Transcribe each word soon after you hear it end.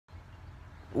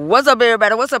What's up,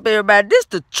 everybody? What's up, everybody? This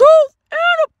the Truth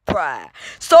Enterprise.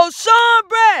 So, Shawn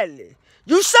Bradley,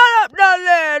 you sat up there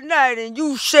last night and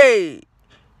you said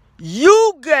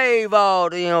you gave all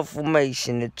the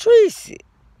information to Treecey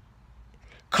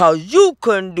because you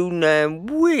couldn't do nothing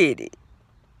with it.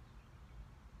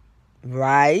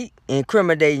 Right?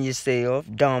 Incriminating yourself,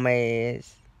 dumbass.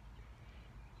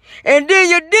 And then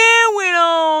you went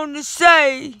on to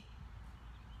say,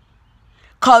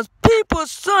 because people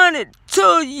sent it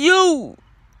to you.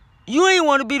 You ain't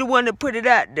want to be the one that put it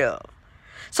out there.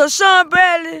 So, Shawn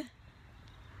Bradley,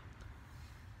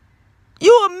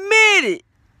 you admitted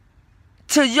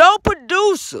to your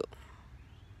producer,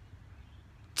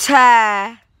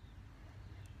 Ty,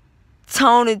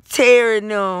 Tony, Terry, and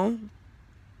them,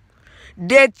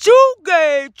 that you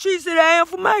gave Treecey that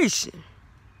information.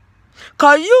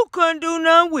 Because you couldn't do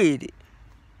nothing with it.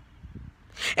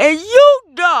 And you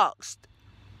doxed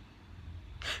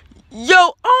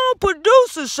your own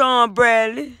producer, Shawn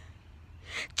Bradley.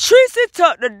 Treecey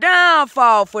took the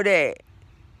downfall for that.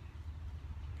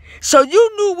 So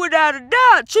you knew without a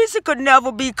doubt Treecey could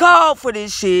never be called for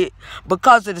this shit,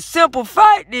 because of the simple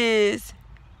fact is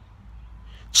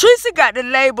Treecey got the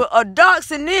label of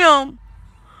doxing them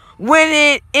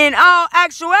when in all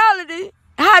actuality,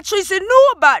 how Treecey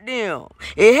knew about them.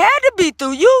 It had to be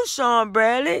through you, Shawn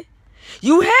Bradley.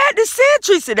 You had to send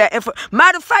Treecey that info.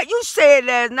 Matter of fact, you said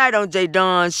last night on J.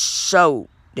 Don's show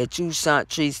that you sent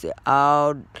Treecey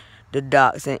all the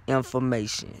docs and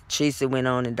information. Treecey went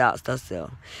on and doxed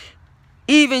herself.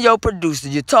 Even your producer,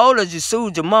 you told us you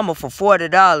sued your mama for $40,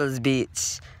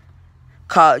 bitch.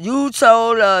 Cause you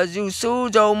told us you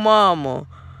sued your mama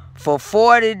for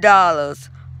 $40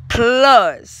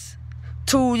 plus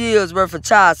 2 years worth of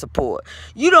child support.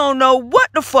 You don't know what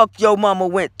the fuck your mama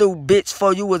went through, bitch,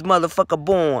 before you was motherfucker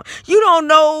born. You don't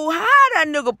know how that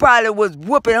nigga probably was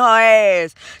whooping her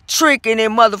ass, tricking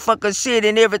and motherfucker shit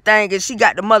and everything, and she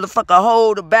got the motherfucker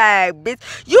hold the bag, bitch.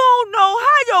 You don't know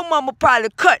how your mama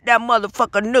probably cut that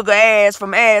motherfucker nigga ass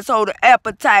from asshole to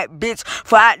appetite, bitch,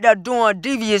 for out there doing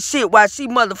devious shit while she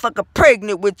motherfucker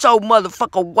pregnant with your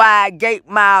motherfucker wide gape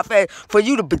mouth ass, for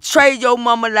you to betray your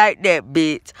mama like that,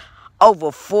 bitch.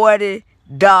 Over $40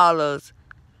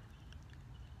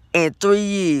 in 3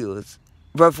 years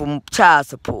worth of child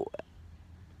support.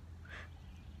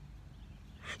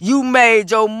 You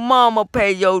made your mama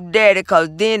pay your daddy, because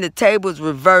then the tables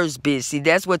reversed, bitch. See,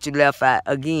 that's what you left out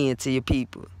again to your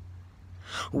people.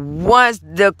 Once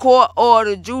the court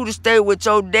ordered you to stay with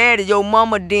your daddy, your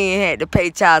mama then had to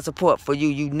pay child support for you,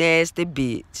 you nasty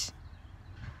bitch.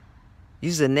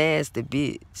 You's a nasty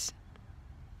bitch.